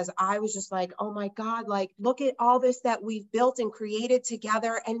time because I was just like, oh my God, like look at all this that we've built and created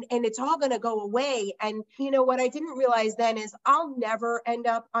together and it's all going to go away. And what I didn't realize then is I'll never end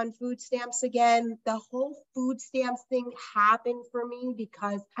up on food stamps again. The whole food stamps thing happened for me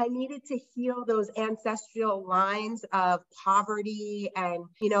because I needed to heal those ancestral lines of poverty and,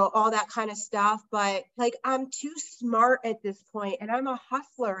 all that kind of stuff. But like, I'm too smart at this point and I'm a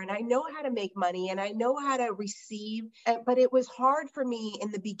hustler and I know how to make money and I know how to receive. But it was hard for me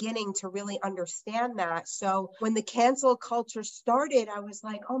in the beginning to really understand that. So when the cancel culture started, I was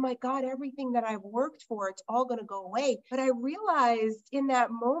like, oh my God, everything that I've worked for, it's all going to go away. But I realized in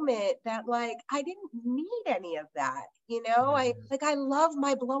that moment that like, I didn't need any of that. I love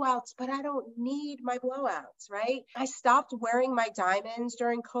my blowouts, but I don't need my blowouts, right? I stopped wearing my diamonds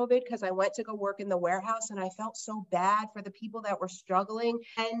during COVID because I went to go work in the warehouse and I felt so bad for the people that were struggling.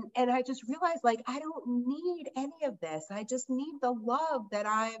 And I just realized like, I don't need any of this. I just need the love that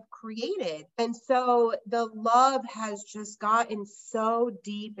I've created. And so the love has just gotten so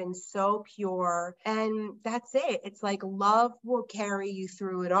deep and so pure. And that's it. It's like love will carry you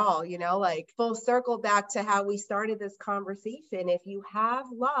through it all, like full circle back to how we started this conversation. If you have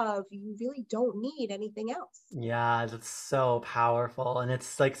love, you really don't need anything else. Yeah, that's so powerful. And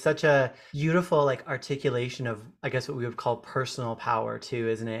it's like such a beautiful like articulation of, I guess, what we would call personal power too,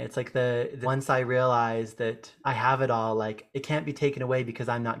 isn't it? It's like once I realize that I have it all, like it can't be taken away because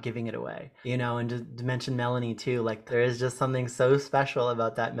I'm not giving it away, you know. And to mention Melanie too, like there is just something so special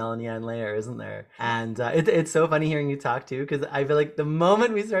about that Melanian layer, isn't there? And it's so funny hearing you talk too, because I feel like the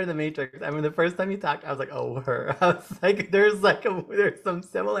moment we started the Matrix, I mean, the first time you talked, I was like, oh, her. I was like, there's some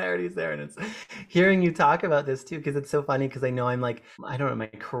similarities there, and it's hearing you talk about this too, because it's so funny, because I know I'm like, I don't know, my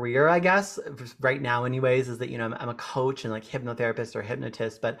career, I guess right now anyways, is that, you know, I'm a coach and like hypnotherapist or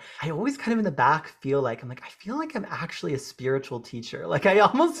hypnotist, but I always kind of in the back feel like I feel like I'm actually a spiritual teacher. Like I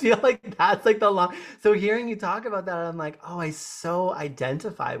almost feel like that's like the long, so hearing you talk about that, I'm like, oh, I so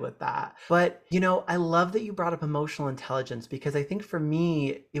identify with that. But you know, I love that you brought up emotional intelligence, because I think for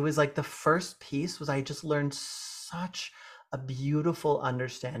me it was like the first piece was I just learned such a beautiful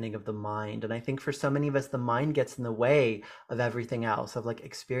understanding of the mind. And I think for so many of us, the mind gets in the way of everything else, of like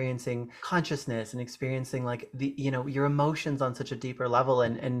experiencing consciousness and experiencing like the, you know, your emotions on such a deeper level.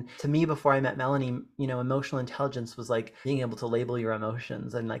 And to me, before I met Melanie, you know, emotional intelligence was like being able to label your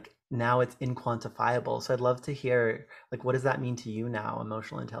emotions, and like now it's inquantifiable. So I'd love to hear, like, what does that mean to you now,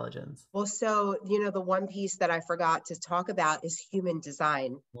 emotional intelligence? Well, so, you know, the one piece that I forgot to talk about is human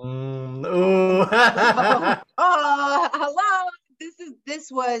design. Ooh. Hello. This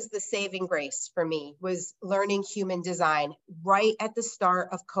was the saving grace for me, was learning human design right at the start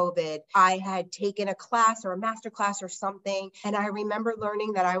of COVID. I had taken a class or a master class or something, and I remember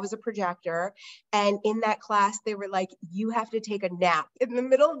learning that I was a projector. And in that class, they were like, you have to take a nap in the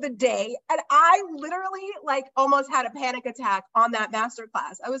middle of the day. And I literally like almost had a panic attack on that master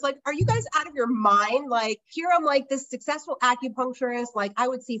class. I was like, are you guys out of your mind? Like here I'm like this successful acupuncturist. Like I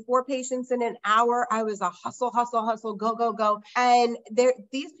would see 4 patients in an hour. I was a hustle, go, go, go. And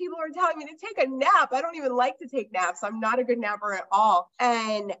these people are telling me to take a nap. I don't even like to take naps. I'm not a good napper at all.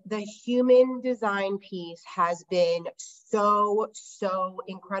 And the human design piece has been so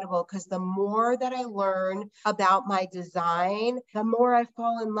incredible, because the more that I learn about my design, the more I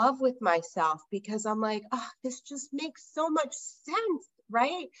fall in love with myself, because I'm like, oh, this just makes so much sense.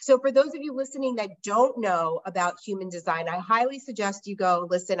 Right? So for those of you listening that don't know about human design, I highly suggest you go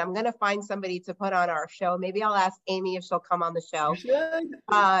listen. I'm going to find somebody to put on our show. Maybe I'll ask Amy if she'll come on the show. You should.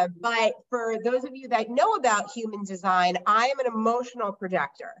 But for those of you that know about human design, I am an emotional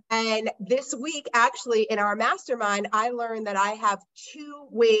projector. And this week, actually, in our mastermind, I learned that I have 2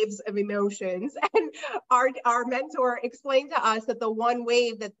 waves of emotions. And our mentor explained to us that the one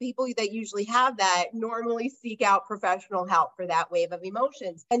wave, that people that usually have that normally seek out professional help for that wave of emotions.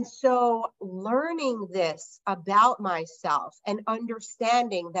 And so learning this about myself and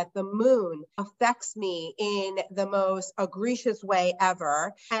understanding that the moon affects me in the most egregious way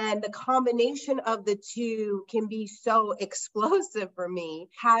ever, and the combination of the 2 can be so explosive for me,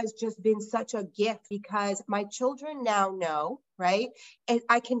 has just been such a gift, because my children now know, right? And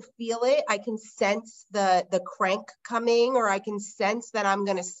I can feel it. I can sense the crank coming, or I can sense that I'm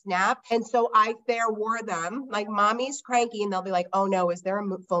going to snap. And so I fair war them, like mommy's cranky, and they'll be like, oh no, is there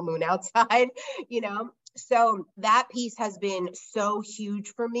a full moon outside? You know? So that piece has been so huge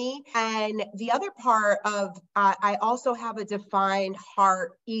for me. And the other part of, I also have a defined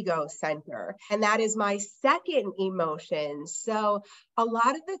heart ego center, and that is my second emotion. So a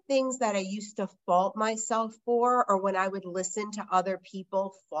lot of the things that I used to fault myself for, or when I would listen to other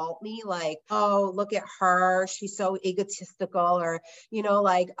people fault me, like, oh, look at her, she's so egotistical, or, you know,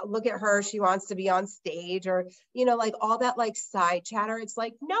 like, look at her, she wants to be on stage, or, you know, like all that like side chatter. It's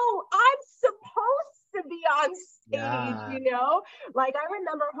like, no, I'm supposed to be on stage, you know? Like I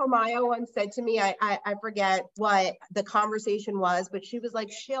remember Homaya once said to me, I forget what the conversation was, but she was like,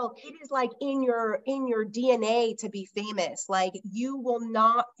 Shil, it is like in your DNA to be famous. Like you will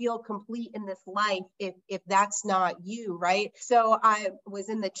not feel complete in this life if that's not you, right? So I was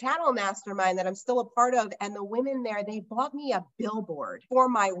in the channel mastermind that I'm still a part of, and the women there, they bought me a billboard for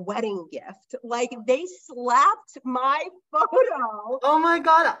my wedding gift. Like they slapped my photo. Oh my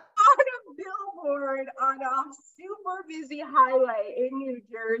God. On a billboard on a super busy highway in New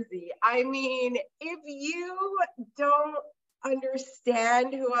Jersey. I mean, if you don't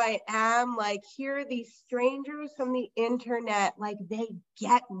understand who I am. Like, here are these strangers from the internet, like they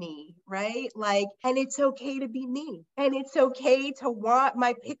get me, right? Like, and it's okay to be me. And it's okay to want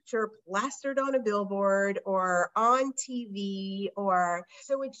my picture plastered on a billboard or on TV, or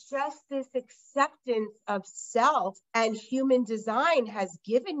so it's just this acceptance of self, and human design has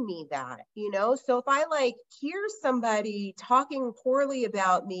given me that, you know? So if I like hear somebody talking poorly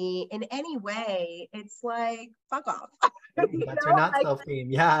about me in any way, it's like, fuck off. That's your not Like,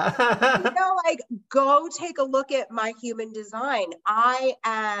 self-esteem. Yeah. like, go take a look at my human design. I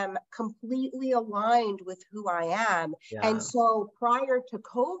am completely aligned with who I am. And Yeah. so prior to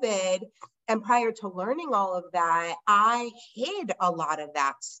COVID, and prior to learning all of that, I hid a lot of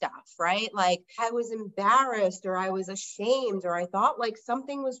that stuff, right? Like, I was embarrassed, or I was ashamed, or I thought like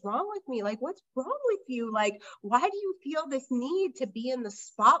something was wrong with me. Like, what's wrong with you? Like, why do you feel this need to be in the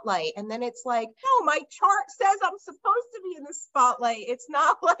spotlight? And then it's like, no, my chart says I'm supposed to be in the spotlight. It's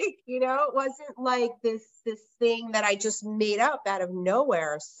not like, it wasn't like this thing that I just made up out of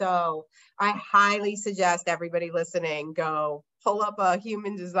nowhere. So I highly suggest everybody listening go pull up a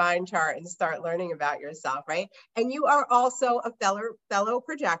human design chart and start learning about yourself, right? And you are also a fellow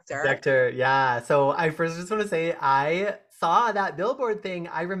projector. Projector, yeah. So I first just want to say I saw that billboard thing.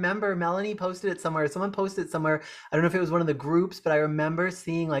 I remember Melanie posted it somewhere. Someone posted it somewhere. I don't know if it was one of the groups, but I remember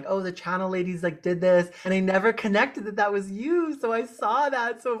seeing like, oh, the channel ladies like did this, and I never connected that that was you. So I saw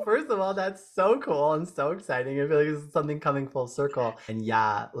that. So first of all, that's so cool and so exciting. I feel like it's something coming full circle. And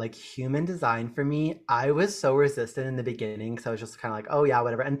yeah, like human design for me, I was so resistant in the beginning because I was just kind of like, oh yeah,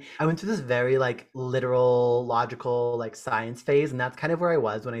 whatever. And I went through this very like literal, logical, like science phase, and that's kind of where I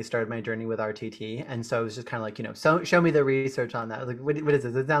was when I started my journey with RTT. And so I was just kind of like, so show me the research on that. I was like, what is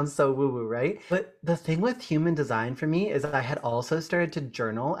this? It sounds so woo-woo, right? But the thing with human design for me is I had also started to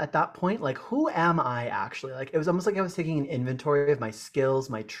journal at that point. Like, who am I actually? Like, it was almost like I was taking an inventory of my skills,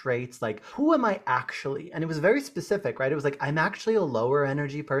 my traits, like, who am I actually? And it was very specific, right? It was like, I'm actually a lower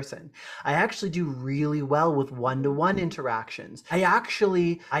energy person. I actually do really well with one-to-one interactions. I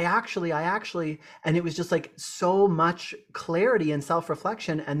actually, and it was just like so much clarity and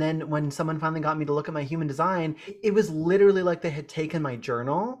self-reflection. And then when someone finally got me to look at my human design, it was literally like they had taken my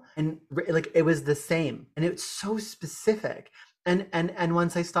journal and like it was the same, and it's so specific. And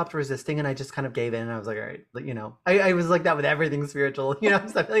once I stopped resisting and I just kind of gave in, and I was like, all right, I was like that with everything spiritual, so I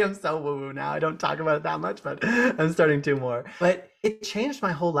feel like I'm so woo-woo now. I don't talk about it that much, but I'm starting to more. But it changed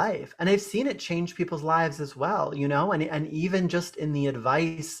my whole life, and I've seen it change people's lives as well, and even just in the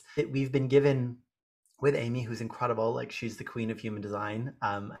advice that we've been given with Amy, who's incredible. Like, she's the queen of human design.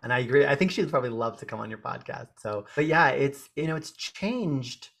 And I agree. I think she'd probably love to come on your podcast. So, but yeah, it's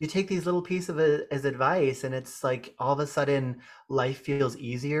changed. You take these little pieces of it as advice, and it's like all of a sudden life feels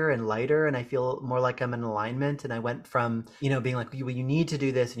easier and lighter, and I feel more like I'm in alignment. And I went from, being like, you need to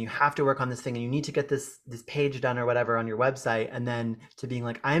do this, and you have to work on this thing, and you need to get this page done or whatever on your website, and then to being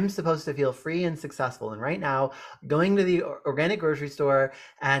like, I'm supposed to feel free and successful. And right now, going to the organic grocery store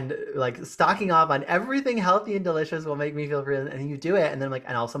and like stocking up on everything healthy and delicious will make me feel free. And you do it, and then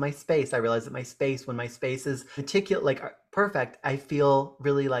and also my space. I realize that when my space is meticulous, like perfect, I feel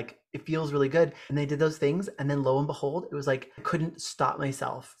really like it feels really good. And they did those things, and then lo and behold, it was like I couldn't stop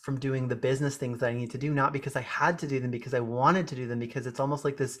myself from doing the business things that I need to do, not because I had to do them, because I wanted to do them, because it's almost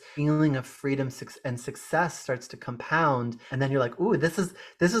like this feeling of freedom and success starts to compound. And then you're like, ooh, this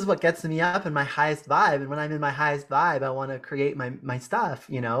is what gets me up in my highest vibe. And when I'm in my highest vibe, I want to create my stuff,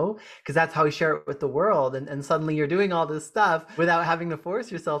 because that's how we share it with the world. And suddenly you're doing all this stuff without having to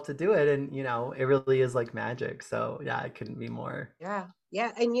force yourself to do it. And it really is like magic. So yeah, I couldn't be more. Yeah.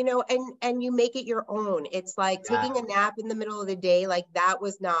 Yeah. And, and you make it your own. It's like taking a nap in the middle of the day. Like, that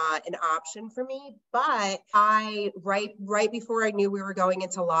was not an option for me. But right before I knew we were going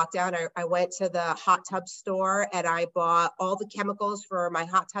into lockdown, I went to the hot tub store and I bought all the chemicals for my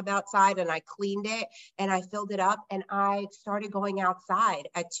hot tub outside, and I cleaned it and I filled it up, and I started going outside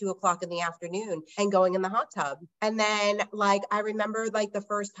at 2:00 in the afternoon and going in the hot tub. And then like, I remember like the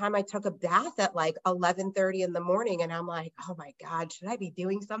first time I took a bath at like 11:30 in the morning, and I'm like, oh my God, should I be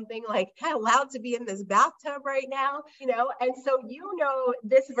doing something? Like, am I allowed to be in this bathtub right now? And so,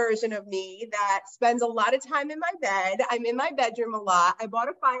 this version of me that spends a lot of time in my bed. I'm in my bedroom a lot. I bought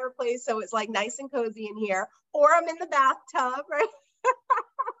a fireplace, so it's like nice and cozy in here, or I'm in the bathtub, right?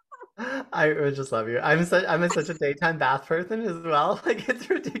 I would just love you. I'm such a daytime bath person as well. Like, it's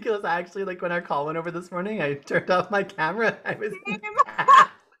ridiculous. I actually, like, when our call went over this morning, I turned off my camera. I was in the bath.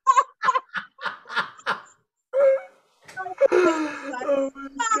 Oh my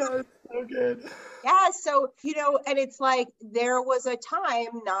God, so good. Yeah. So, and it's like there was a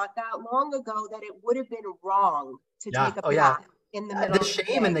time not that long ago that it would have been wrong to Yeah. take a Oh, yeah. bath in the middle The of the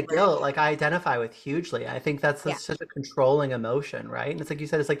shame and day, the right? guilt, like I identify with hugely. I think that's Yeah. such a controlling emotion, right? And it's like you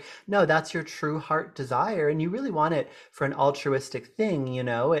said, it's like, no, that's your true heart desire. And you really want it for an altruistic thing,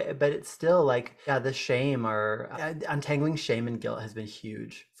 but it's still like, yeah, the shame or untangling shame and guilt has been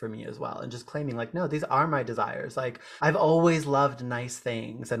huge for me as well. And just claiming like, no, these are my desires. Like I've always loved nice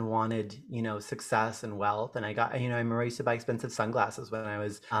things and wanted, success and wealth. And I got, I used to buy expensive sunglasses when I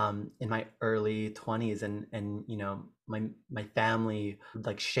was in my early 20s and my family would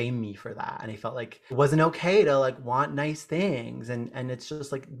like shame me for that, and I felt like it wasn't okay to like want nice things, and it's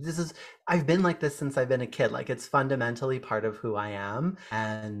just like I've been like this since I've been a kid. Like it's fundamentally part of who I am,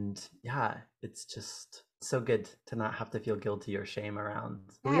 and yeah, it's just so good to not have to feel guilty or shame around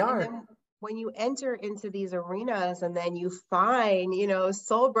who we Yeah, and are. then when you enter into these arenas and then you find,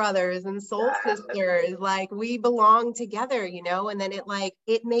 soul brothers and soul sisters, like we belong together, and then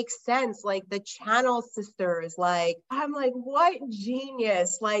it makes sense. Like the channel sisters, like I'm like, what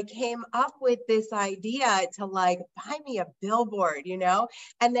genius like came up with this idea to like buy me a billboard,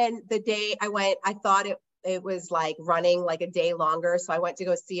 And then the day I went, I thought it was like running like a day longer. So I went to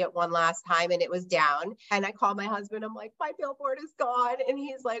go see it one last time and it was down. And I called my husband. I'm like, my billboard is gone. And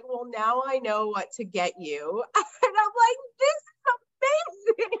he's like, well, now I know what to get you. And I'm like, this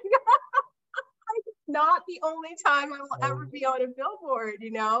is amazing. Not the only time I will ever be on a billboard,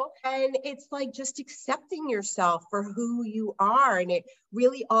 And it's like just accepting yourself for who you are. And it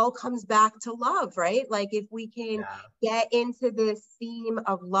really all comes back to love, right? Like if we can get into this theme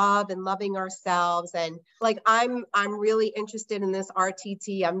of love and loving ourselves, and like I'm really interested in this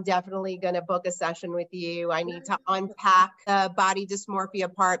RTT. I'm definitely going to book a session with you. I need to unpack the body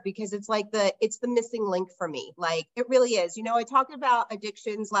dysmorphia part because it's like it's the missing link for me. Like it really is. I talked about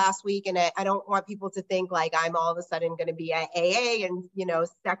addictions last week, and I don't want people to think like I'm all of a sudden going to be at AA and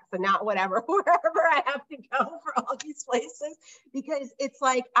sex and not whatever wherever I have to go for all these places, because it's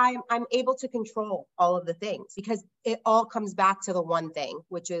like I'm able to control all of the things because it all comes back to the one thing,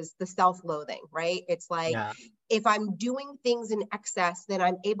 which is the self-loathing, right? It's like if I'm doing things in excess, then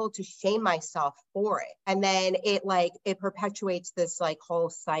I'm able to shame myself for it. And then it perpetuates this like whole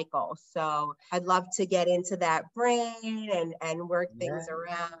cycle. So I'd love to get into that brain and work things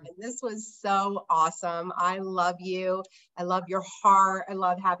around. And this was so awesome. I love you. I love your heart. I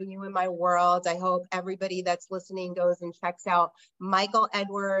love having you in my world. I hope everybody that's listening goes and checks out Michael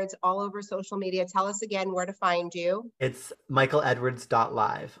Edwards all over social media. Tell us again where to find you. It's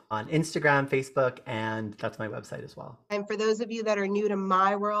michaeledwards.live on Instagram, Facebook, and that's my website as well. And for those of you that are new to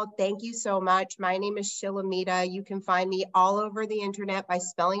my world, thank you so much. My name is Shilamida. You can find me all over the internet by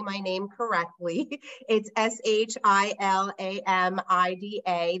spelling my name correctly. It's Shilamida.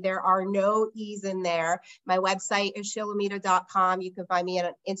 There are no E's in there. My website is shilamida.com. You can find me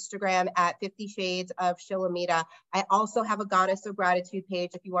on Instagram at 50 Shades of Shilamida. I also have a Goddess of Gratitude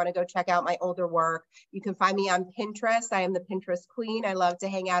page if you want to go check out my older work. You can find me on Pinterest. I am the Pinterest queen. I love to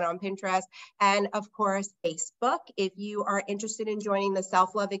hang out on Pinterest. And of course, Facebook. If you are interested in joining the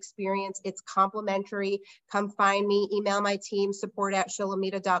self-love experience, it's complimentary. Come find me, email my team,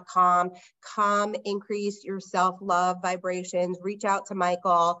 support@shilamida.com. Come increase your self-love vibrations, reach out to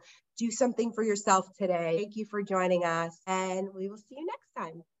Michael, do something for yourself today. Thank you for joining us, and we will see you next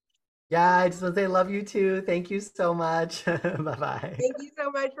time. Yeah, I just want to say love you too. Thank you so much. Bye-bye. Thank you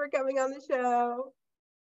so much for coming on the show.